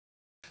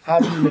how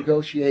do you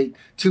negotiate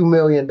 $2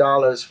 million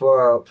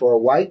for a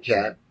white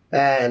cat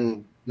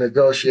and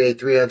negotiate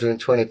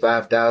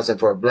 $325,000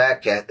 for a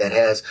black cat that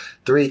has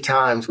 3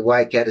 times the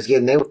white cat is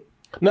getting?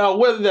 Now,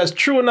 whether that's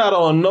true or not, I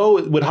don't know.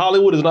 With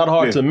Hollywood, it's not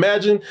hard to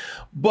imagine.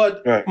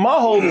 But my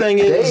whole thing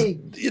is,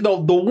 you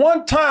know, the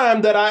one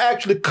time that I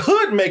actually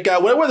could make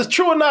out, whether it's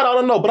true or not, I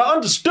don't know. But I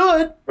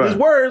understood his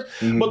words.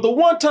 But the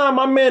one time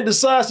my man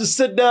decides to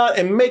sit down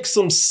and make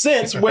some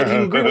sense, whether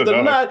you agree with it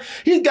or not,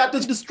 he's got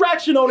this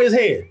distraction on his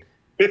head.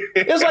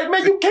 It's like,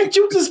 man, can't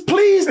you just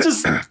please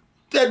just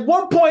at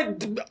one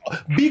point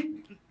be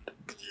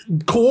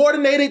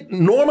coordinated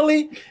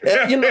normally?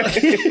 You know.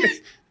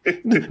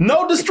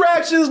 No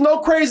distractions, no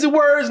crazy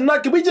words.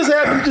 Not, can we just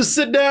have him just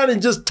sit down and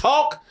just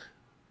talk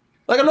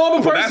like a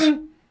normal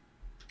person?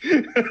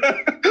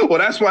 Well,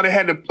 that's why they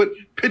had to put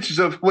pictures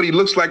of what he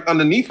looks like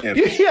underneath him.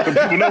 Yeah. So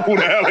people know who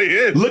the hell he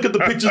is. Look at the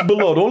pictures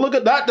below. Don't look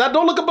at that.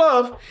 Don't look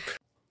above.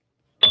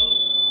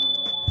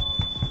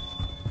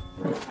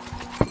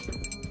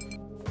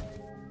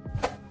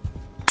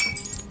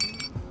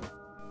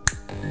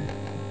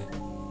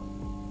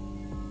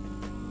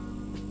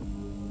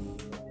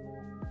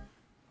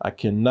 I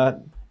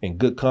cannot, in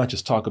good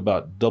conscience, talk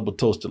about Double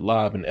Toasted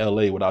live in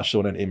LA without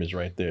showing that image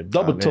right there.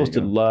 Double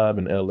Toasted live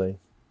in LA.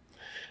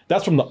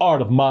 That's from the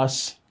Art of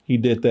Moss. He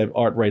did that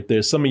art right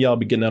there. Some of y'all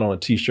be getting that on a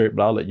t-shirt,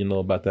 but I'll let you know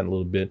about that in a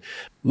little bit.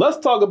 Let's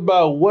talk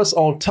about what's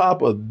on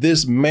top of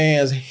this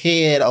man's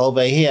head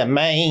over here,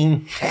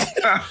 man.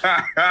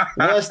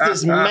 What's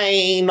this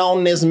mane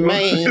on this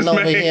mane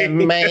over here,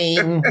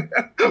 mane?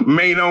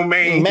 Mane on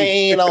mane.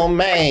 Mane on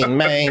mane,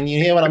 man.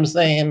 You hear what I'm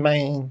saying,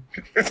 man?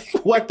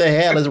 What the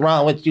hell is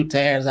wrong with you,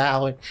 Terrance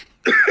Howard?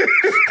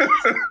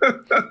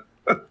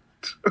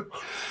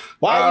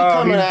 Why are you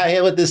coming out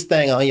here with this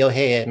thing on your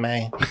head,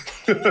 man?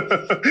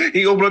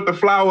 He opened up the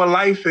flower of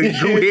life and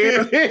grew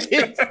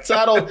hair.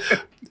 So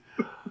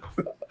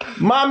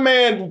my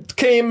man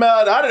came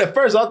out. At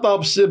first I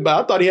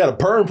thought he had a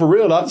perm for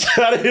real. I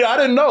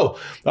didn't know.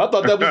 I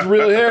thought that was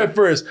real hair at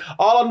first.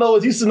 All I know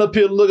is he's sitting up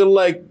here looking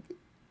like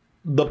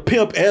the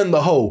pimp and the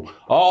hoe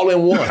all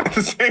in one. At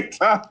the same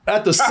time.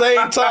 At the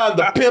same time,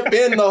 the pimp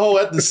and the hoe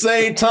at the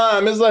same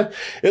time. It's like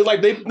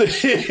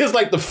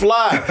the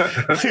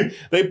Fly.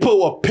 They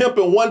put a pimp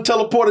in one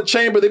teleporter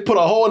chamber, they put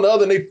a hoe in the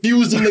other, and they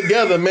fuse them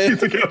together, man.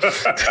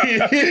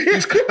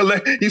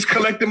 He's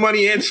collecting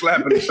money and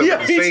slapping himself.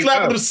 Yeah, he's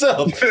slapping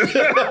himself.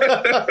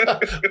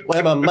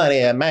 Where my money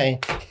at, man?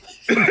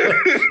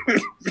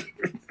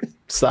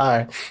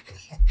 Sorry.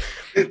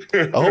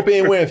 I hope he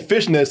ain't wearing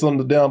fishnets on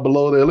the down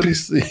below there. Let me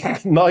see.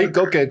 No,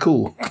 okay,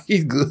 cool.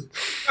 He's good.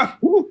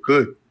 Ooh,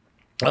 good.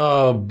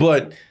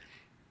 But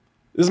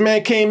this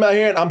man came out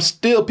here, and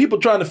people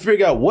trying to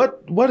figure out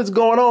what is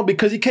going on,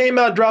 because he came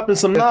out dropping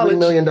some knowledge. $3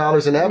 million in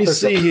episode. Let me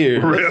see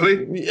here.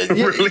 Really?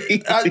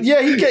 Really?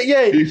 Yeah, he can.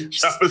 Yeah, he's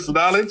dropping some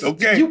knowledge.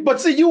 Okay.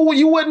 But see, you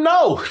wouldn't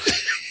know.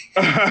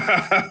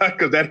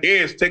 Because that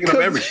hair is taking up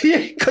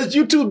everything. Because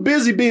you're too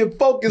busy being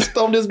focused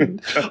on this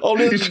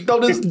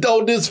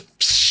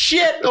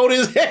shit on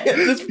his head.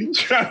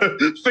 Trying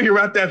to figure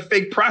out that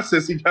fake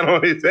process he got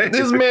on his head.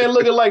 This man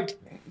looking like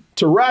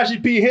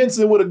Taraji P.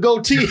 Henson with a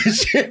goatee and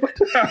shit.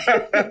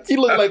 He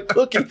looked like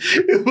Cookie.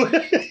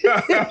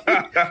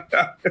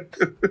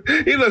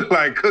 He looked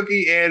like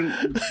Cookie and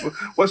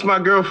what's my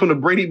girl from the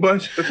Brady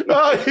Bunch?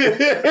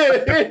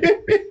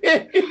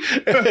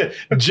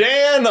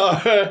 Jan or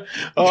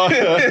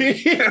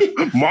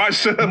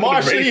Marsha.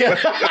 Marsha, yeah.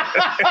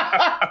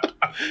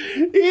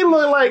 He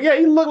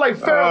looked like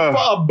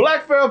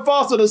Black Farrah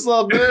Fawcett or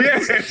something.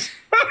 Yes.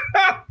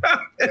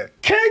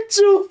 Can't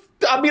you?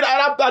 I mean,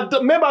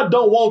 maybe I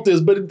don't want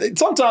this, but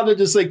sometimes they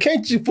just say,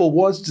 can't you for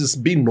once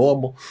just be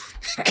normal?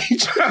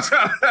 Can't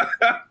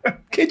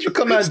you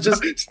come out and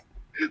just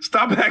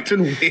stop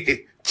acting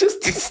weird?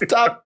 Just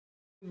stop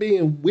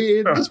being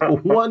weird just for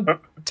one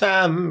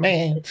time,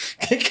 man.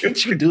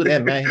 Can't you do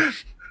that, man?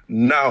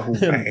 No,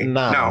 man.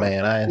 No,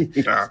 man.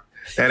 No,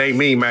 that ain't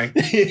me, man.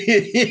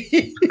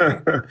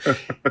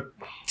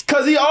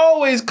 Because he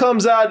always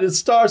comes out and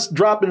starts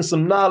dropping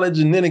some knowledge,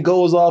 and then it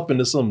goes off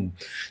into some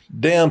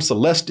damn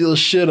celestial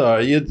shit,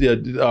 or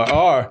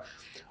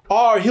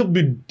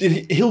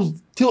he'll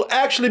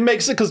actually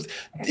make sense, because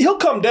he'll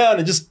come down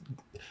and just,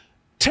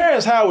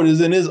 Terrance Howard is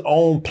in his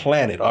own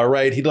planet, all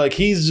right?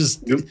 He's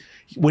just,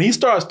 when he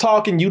starts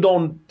talking, you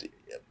don't,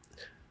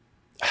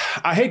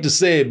 I hate to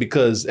say it,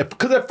 because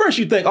at first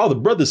you think, oh, the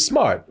brother's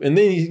smart, and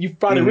then you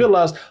finally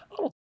realize, I don't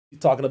know what he's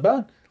talking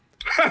about.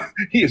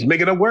 He is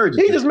making up words.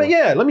 He just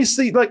let me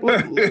see. Look.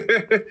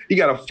 He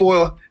got a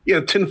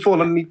tin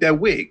foil underneath that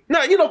wig.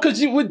 No, because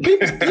you would be,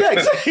 yeah,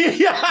 exactly.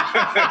 Yeah.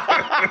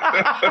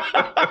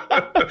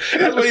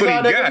 That's what he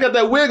got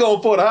that wig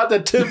on for.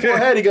 That tin foil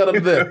hat he got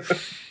up there.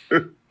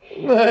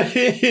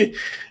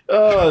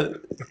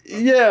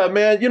 Yeah,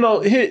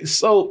 man.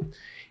 So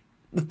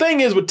the thing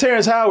is with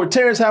Terrance Howard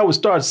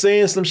starts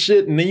saying some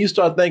shit, and then you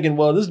start thinking,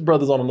 well, this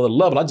brother's on another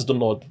level. I just don't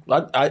know.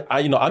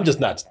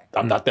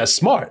 I'm not that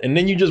smart. And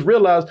then you just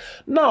realize,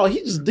 no,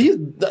 you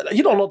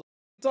don't know what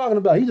he's talking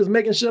about. He's just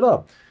making shit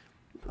up.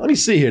 Let me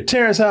see here.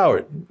 Terrance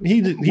Howard.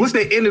 What's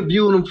they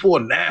interviewing him for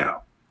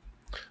now?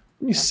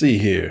 Let me see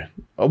here.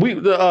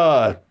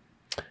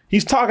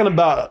 He's talking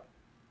about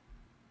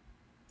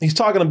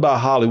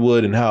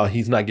Hollywood and how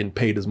he's not getting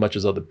paid as much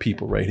as other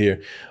people right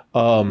here.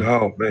 Oh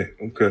man,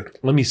 okay.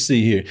 Let me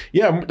see here.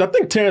 Yeah, I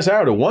think Terrance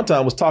Howard at one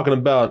time was talking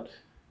about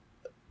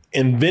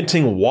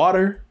inventing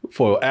water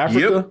for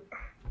Africa.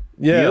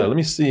 Yep. Yeah, let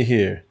me see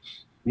here.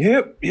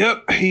 Yep.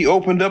 He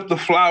opened up the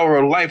flower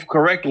of life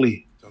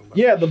correctly.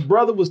 Yeah, the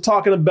brother was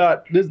talking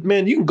about this.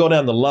 Man, you can go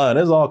down the line.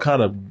 There's all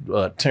kind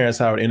of Terrance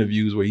Howard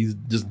interviews where he's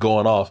just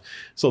going off.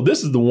 So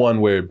this is the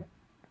one where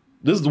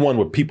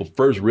people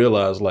first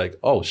realize, like,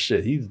 oh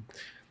shit,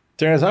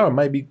 Terrance Howard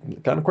might be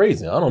kind of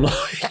crazy. I don't know.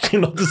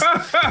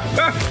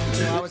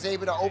 I was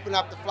able to open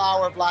up the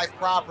flower of life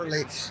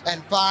properly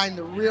and find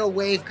the real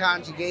wave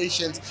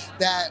conjugations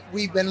that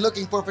we've been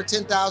looking for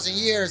 10,000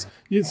 years.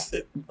 You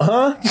see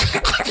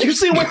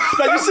what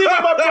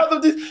my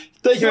brother did?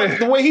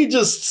 The way he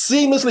just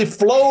seamlessly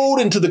flowed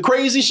into the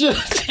crazy shit.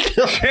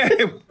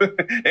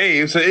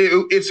 Hey,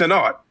 it's an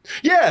art.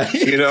 Yeah.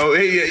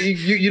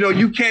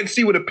 You can't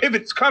see where the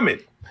pivot's coming.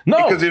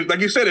 No. Because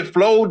like you said, it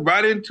flowed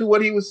right into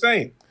what he was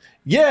saying.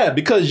 Yeah,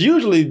 because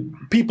usually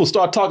people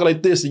start talking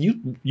like this and you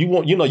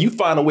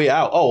find a way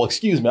out. Oh,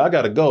 excuse me, I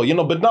gotta go.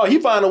 But no, he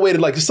find a way to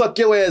like suck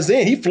your ass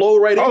in. He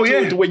flowed right into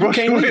it to where you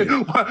can't leave.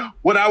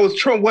 What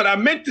I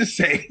meant to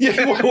say.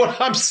 Yeah, what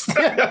I'm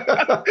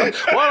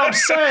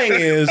saying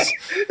is,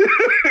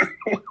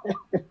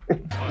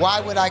 why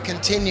would I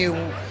continue,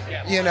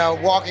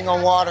 walking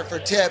on water for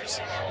tips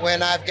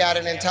when I've got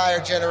an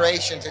entire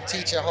generation to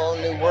teach a whole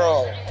new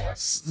world?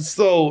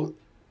 So.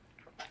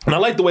 And I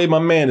like the way my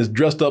man is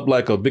dressed up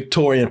like a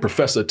Victorian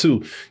professor too.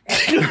 Got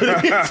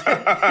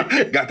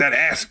that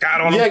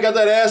ascot on him. Yeah, got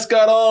that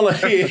ascot on.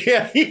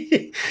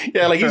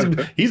 Yeah, like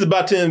he's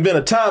about to invent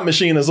a time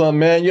machine or something,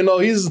 man. He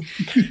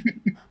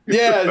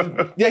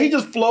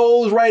just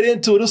flows right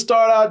into it. He'll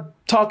start out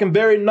talking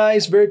very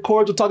nice, very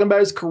cordial, talking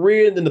about his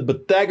career, and then the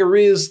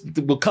Pythagoreans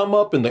will come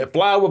up and the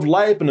flower of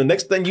life, and the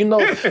next thing you know,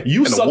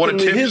 you suck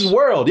into his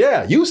world.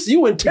 Yeah,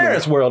 you in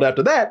Terrance world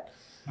after that.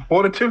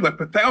 Water tips,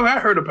 like I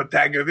heard of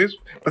Pythagoras.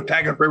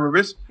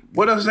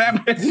 What does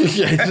that mean?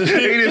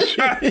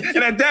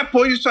 And at that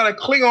point, you're trying to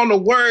cling on the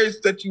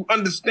words that you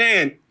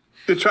understand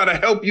to try to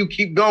help you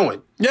keep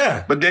going.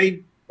 Yeah. But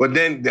then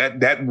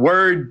that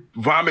word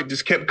vomit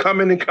just kept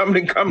coming and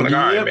coming and coming. Like,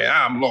 all right, man,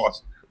 I'm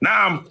lost.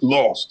 Now I'm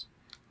lost.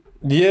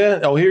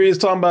 Yeah. Oh, here he is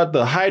talking about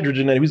the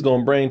hydrogen that he's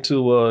going to bring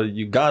to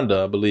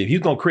Uganda, I believe.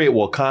 He's going to create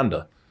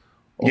Wakanda.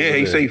 Yeah,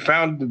 he said he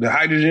found the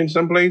hydrogen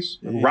someplace,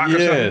 rock or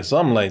something. Yeah,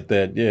 something like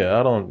that. Yeah,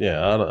 I don't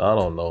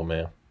know,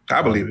 man.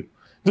 I believe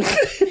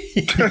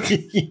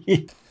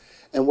it.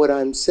 And what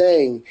I'm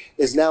saying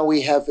is now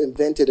we have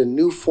invented a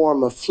new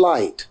form of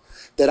flight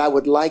that I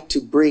would like to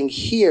bring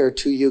here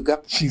to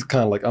Uganda. She's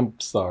kind of like, I'm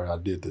sorry I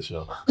did this,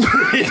 y'all.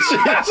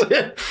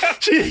 I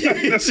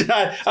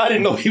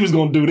didn't know he was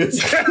going to do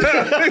this.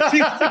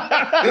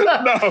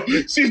 No,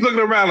 she's looking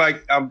around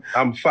like,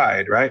 I'm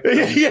fired, right?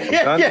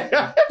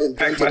 Yeah.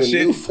 Invented a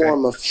new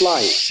form of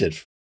flight.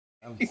 Shit.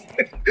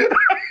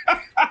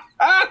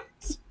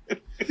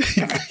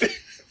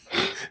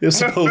 It's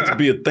supposed to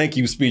be a thank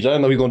you speech. I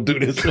didn't know he was going to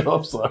do this.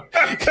 I'm sorry.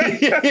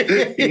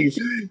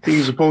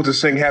 He's supposed to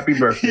sing happy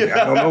birthday.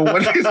 Yeah. I don't know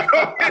what he's going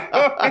on.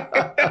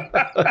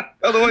 I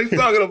don't know what he's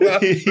talking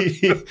about.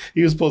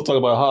 He was supposed to talk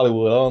about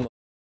Hollywood. I don't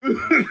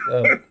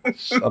know.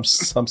 I'm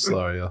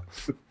sorry, y'all.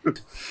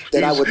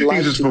 That I would like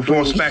he just to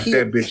before smack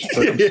that bitch.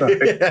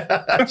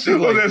 But I'm sorry.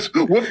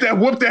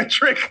 Whoop that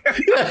trick.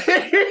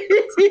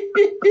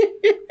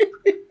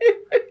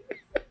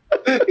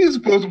 He's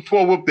supposed to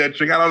full whoop that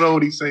trick. I don't know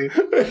what he's saying.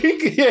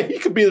 He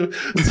could be.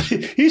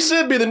 He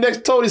should be the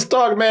next Tony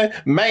Stark, man.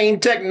 Main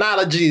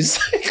technologies.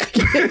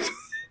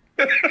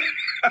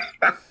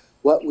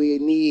 What we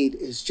need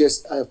is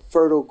just a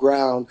fertile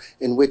ground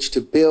in which to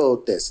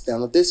build this.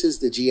 Now, this is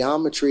the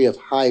geometry of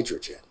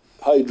hydrogen.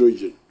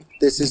 Hydrogen.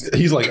 This is.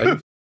 He's like, are you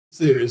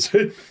serious?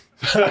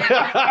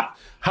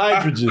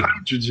 Hydrogen.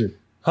 Hydrogen.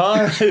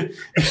 Huh?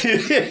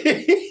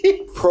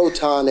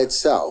 Proton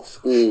itself.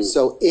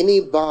 So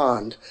any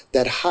bond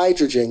that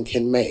hydrogen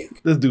can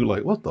make. This dude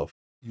like, what the f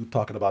you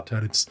talking about,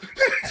 Terrance?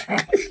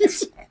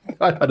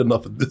 I had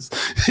enough of this.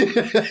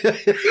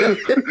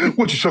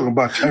 What you talking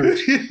about, Terrance?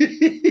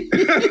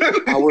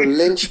 Our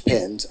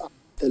linchpins.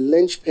 The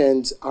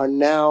linchpins are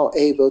now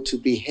able to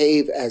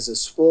behave as a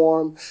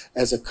swarm,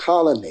 as a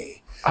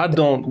colony. I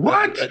don't.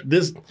 What?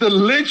 The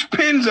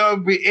linchpins are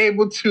be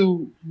able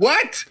to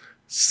what?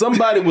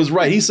 Somebody was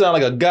right. He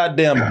sounded like a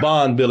goddamn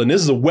Bond villain.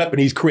 This is a weapon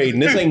he's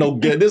creating. This ain't no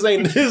good. He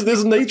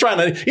ain't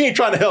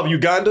trying to help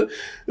Uganda.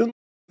 This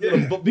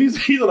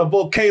He's on a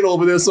volcano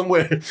over there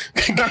somewhere,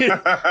 getting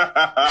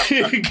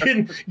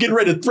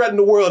ready to threaten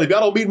the world. If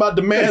y'all don't meet my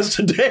demands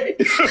today,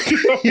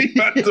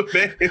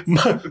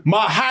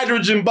 my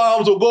hydrogen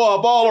bombs will go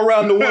off all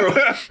around the world.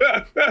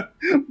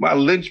 My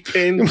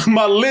linchpin,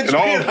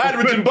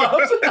 hydrogen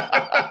bombs,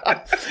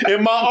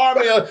 and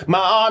my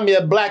army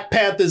of Black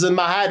Panthers and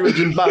my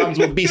hydrogen bombs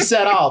will be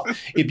set off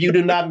if you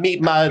do not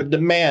meet my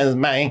demands,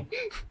 man.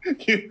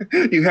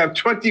 You have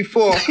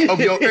 24 of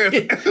your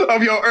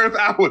Earth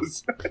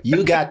hours.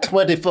 You got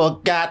 24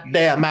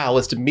 goddamn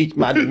hours to meet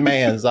my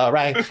demands, all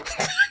right?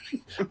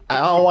 I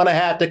don't want to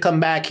have to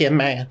come back here,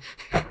 man.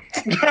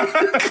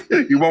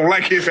 You won't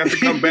like it if you have to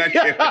come back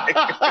here.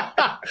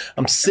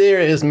 I'm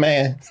serious,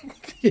 man.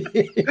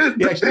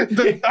 Dr.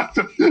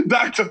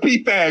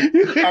 P-Thag,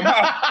 I'm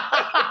out.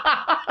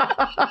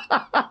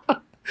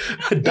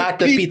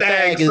 Dr.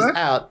 P-Thag is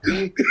out.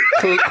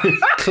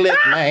 Clip,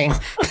 man.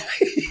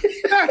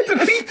 Dr.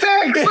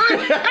 P-Thag,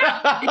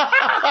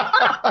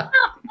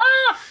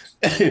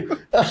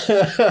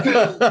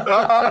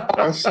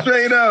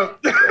 straight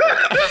up.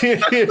 You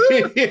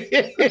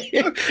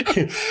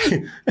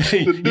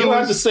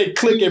have to say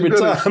click every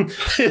time.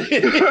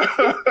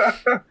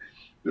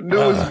 The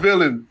newest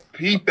villain,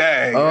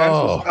 P-Thag. That's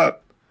what's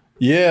up.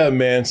 Yeah,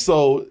 man.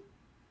 So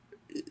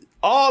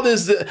all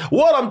this,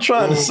 what I'm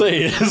trying to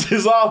say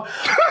is all.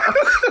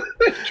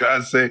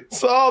 Trying to say.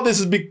 So all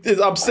this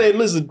is I'm saying,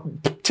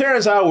 listen,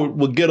 Terrance Howard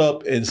will get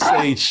up and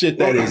say shit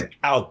that is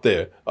out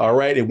there, all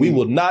right? And we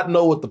will not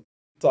know what the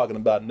he's talking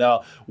about.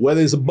 Now,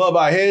 whether it's above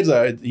our heads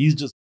or he's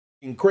just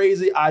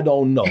crazy, I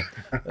don't know.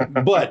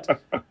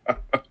 But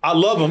I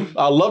love him.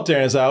 I love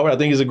Terrance Howard. I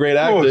think he's a great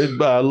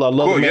actor. I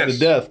love the man to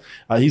death.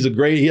 He's a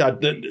great,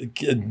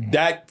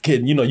 that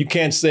kid, you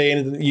can't say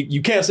anything.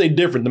 You can't say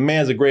different. The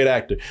man's a great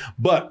actor.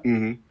 But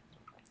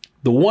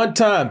the one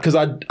time, because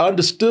I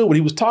understood what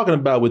he was talking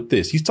about with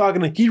this.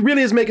 He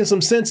really is making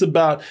some sense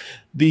about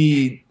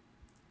the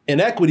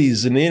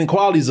inequities and the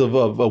inequalities of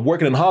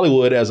working in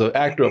Hollywood as an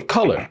actor of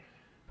color.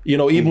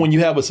 Even when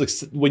you're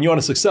on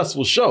a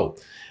successful show.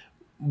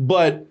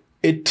 But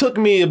it took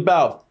me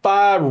about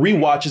 5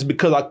 rewatches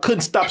because I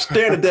couldn't stop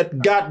staring at that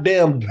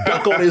goddamn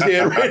duck on his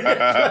head.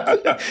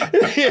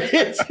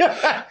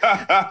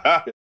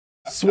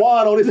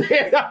 Swan on his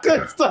head. I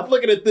couldn't stop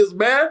looking at this,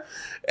 man.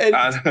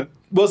 And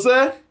what's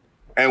that?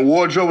 And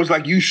Wardrobe was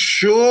like, "You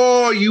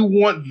sure you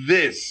want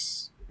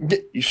this?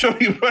 You sure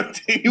you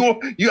want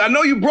I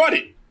know you brought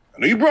it. I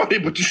know you brought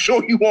it, but you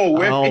sure you won't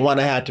wear it?" I don't want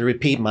to have to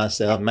repeat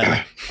myself,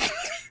 man.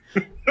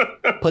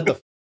 Put the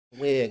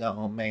wig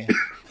on, man.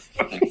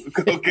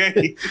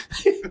 Okay.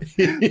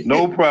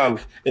 No problem.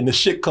 And the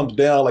shit comes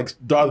down like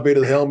Darth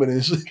Vader's helmet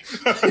and shit.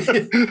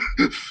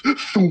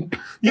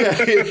 Yeah.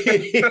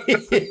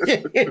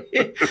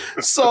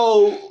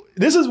 So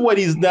this is what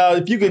he's now.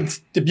 If you could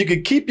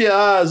keep your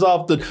eyes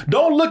off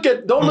don't look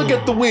at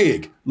the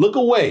wig. Look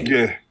away.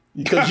 Yeah.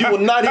 Because you will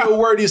not hear a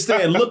word he's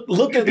saying.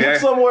 Look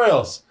somewhere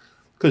else.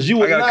 Because you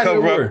will not hear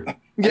a word.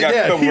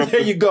 There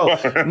you go.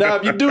 Now,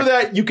 if you do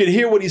that, you can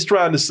hear what he's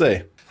trying to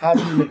say. How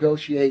do you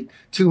negotiate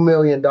 $2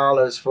 million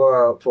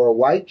for a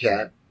white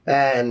cat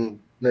and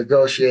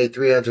negotiate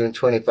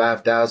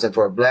 $325,000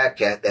 for a black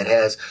cat that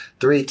has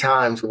 3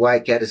 times the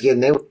white cat is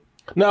getting?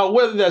 Now,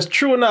 whether that's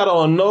true or not, I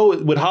don't know.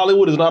 With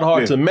Hollywood, it's not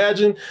hard to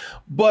imagine.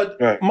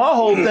 But my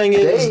whole thing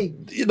is,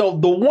 the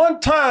one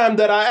time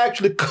that I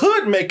actually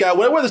could make out,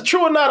 whether it's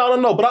true or not, I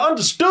don't know. But I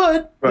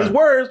understood his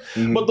words.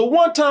 But the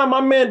one time my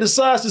man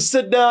decides to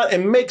sit down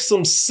and make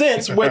some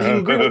sense, whether you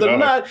agree with it or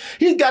not,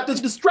 he's got this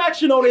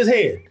distraction on his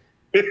head.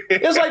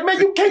 It's like,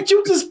 man, can't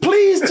you just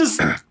please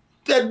just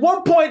at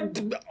one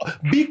point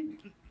be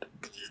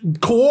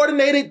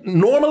coordinated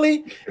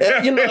normally?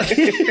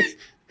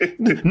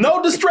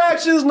 No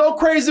distractions, no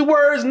crazy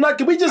words.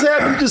 Can we just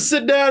have him just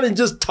sit down and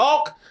just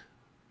talk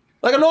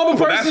like a normal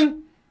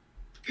person?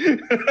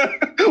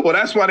 Well,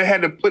 that's why they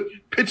had to put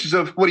pictures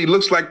of what he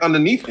looks like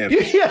underneath him. So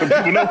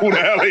people know who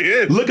the hell he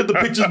is. Look at the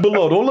pictures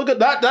below. Don't look at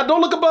that.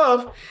 Don't look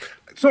above.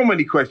 So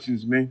many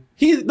questions, man.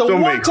 The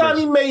one time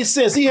he made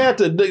sense, he had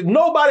to.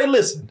 Nobody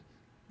listened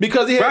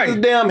because he had this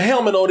damn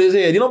helmet on his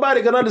head.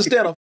 Nobody could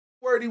understand a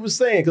word he was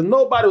saying because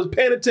nobody was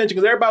paying attention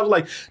because everybody was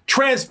like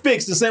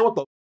transfixed and saying, "What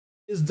the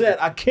is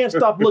that? I can't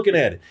stop looking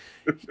at it."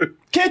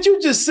 Can't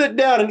you just sit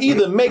down and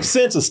either make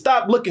sense or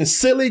stop looking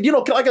silly?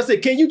 Like I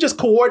said, can you just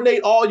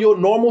coordinate all your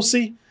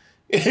normalcy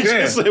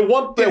just at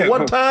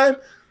one time?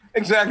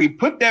 Exactly.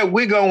 Put that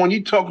wig on when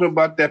you're talking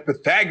about that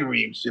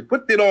Pythagorean shit.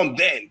 Put it on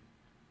then.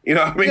 You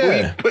know what I mean?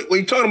 Yeah. When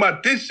you're talking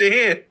about this shit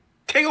here,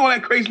 take all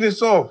that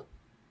craziness off.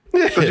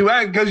 Because you're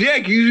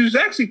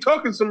actually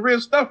talking some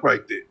real stuff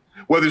right there.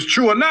 Whether it's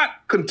true or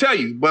not, couldn't tell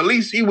you. But at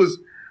least you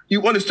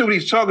understood what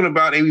he's talking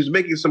about, and he was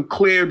making some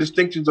clear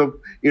distinctions of,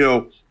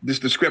 this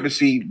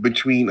discrepancy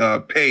between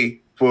pay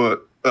for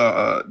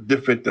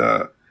different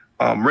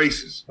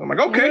races. I'm like,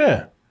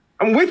 okay,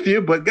 I'm with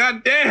you, but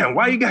goddamn,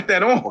 why you got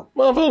that on?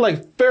 Well, I feel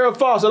like Farrah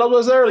Fawcett. I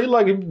was early,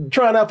 like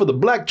trying out for the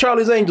Black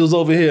Charlie's Angels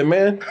over here,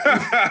 man.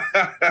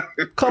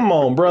 Come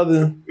on,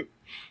 brother.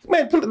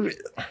 Man,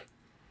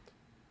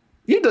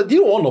 You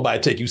don't want nobody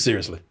to take you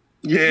seriously.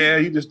 Yeah,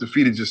 you just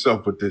defeated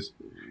yourself with this.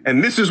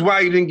 And this is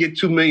why you didn't get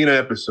 2 million an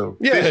episode.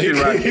 Yeah. This shit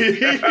right here.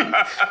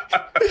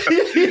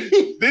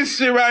 This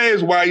shit right here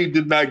is why you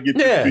did not get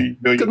 2 million.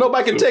 Because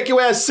nobody can take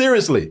your ass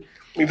seriously.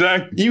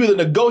 Exactly. You either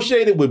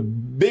negotiated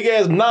with big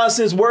ass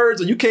nonsense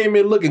words or you came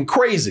in looking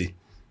crazy.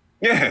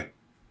 Yeah.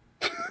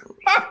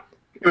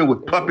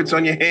 With puppets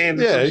on your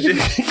hands. Yeah.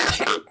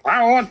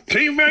 I want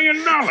 $2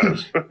 million.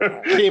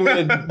 Came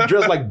in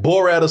dressed like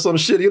Borat or some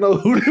shit, you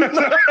know.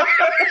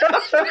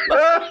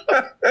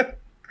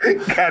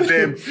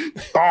 Goddamn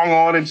thong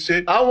on and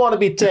shit. I want to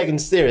be taken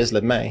seriously,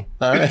 man.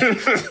 All right.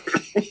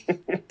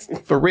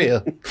 For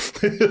real.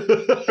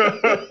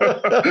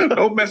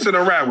 Don't messing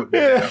around with me.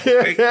 Now,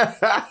 okay?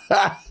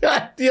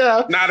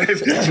 Yeah.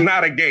 It's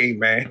not a game,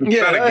 man.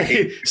 It's not a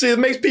game. See, it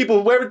makes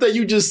people, everything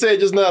you just said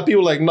just now,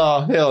 people like,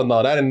 nah, hell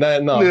no,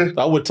 no. Yeah.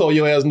 I would have told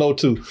your ass no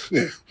too.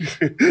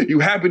 You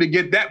happy to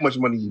get that much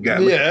money you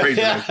got. Yeah.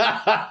 Crazy,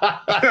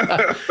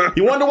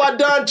 you wonder why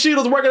Don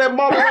Cheadle's working at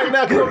Marvel right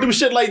now because he don't do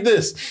shit like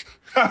this.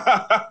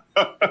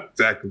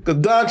 Exactly. Because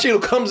Don Cheadle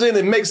comes in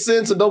and makes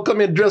sense and don't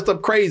come in dressed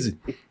up crazy.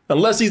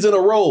 Unless he's in a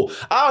role.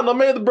 I don't know,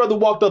 maybe the brother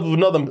walked up of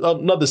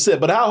another set,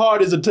 but how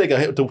hard is it to take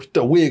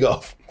a wig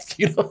off?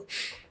 You know?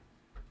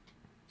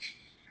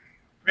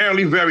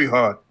 Apparently very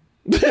hard.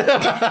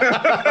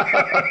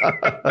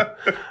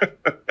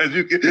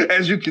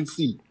 as you can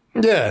see.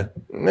 Yeah.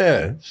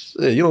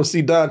 You don't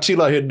see Don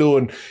Cheadle out here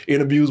doing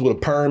interviews with a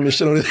perm and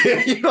shit on his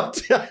head. You know?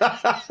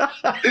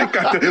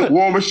 Got the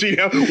war machine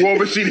helmet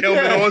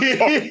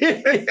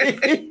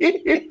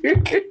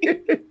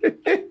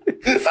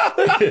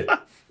on.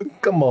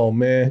 Come on,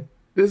 man.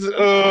 This is,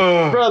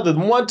 brother,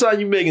 one time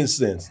you making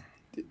sense.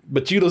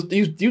 But you don't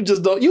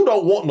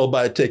want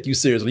nobody to take you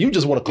seriously. You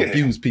just want to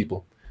confuse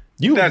people.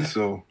 That's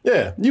so.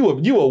 Yeah, you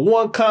are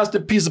one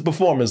constant piece of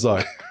performance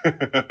art.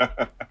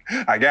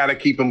 I gotta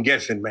keep them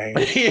guessing, man.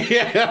 I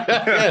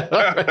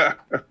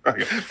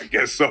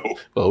guess so.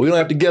 Well, we don't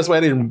have to guess why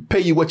I didn't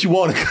pay you what you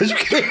wanted because you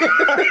can't.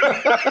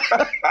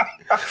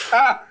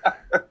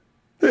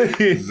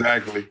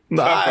 Exactly.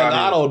 No,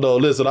 I don't know.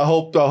 Listen, I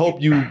hope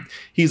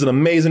he's an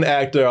amazing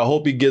actor. I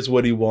hope he gets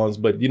what he wants.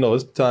 But you know,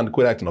 it's time to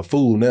quit acting a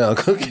fool now.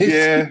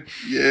 Yeah.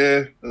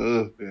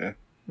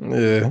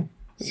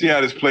 See how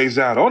this plays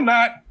out or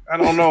not. I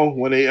don't know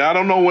when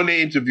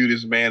they interviewed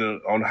this man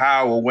on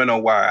how or when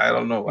or why. I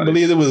don't know. I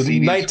believe it was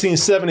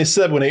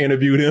 1977 when they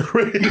interviewed him.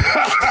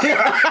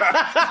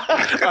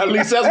 At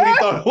least that's what he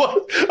thought it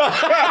was.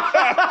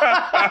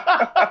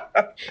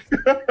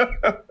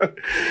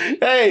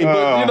 Hey,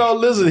 but you know,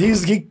 listen,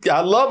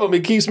 I love him. He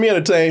keeps me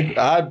entertained.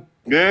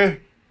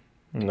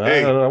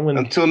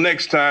 Until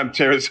next time,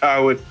 Terrance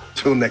Howard.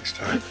 Till next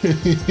time.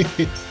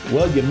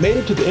 Well, you made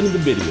it to the end of the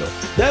video.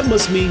 That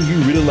must mean you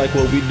really like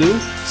what we do.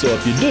 So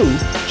if you do,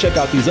 check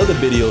out these other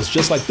videos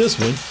just like this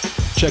one.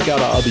 Check out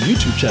our other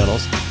YouTube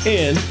channels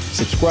and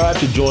subscribe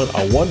to join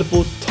our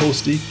wonderful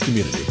Toasty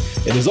community.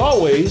 And as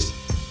always,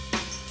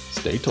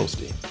 stay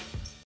toasty.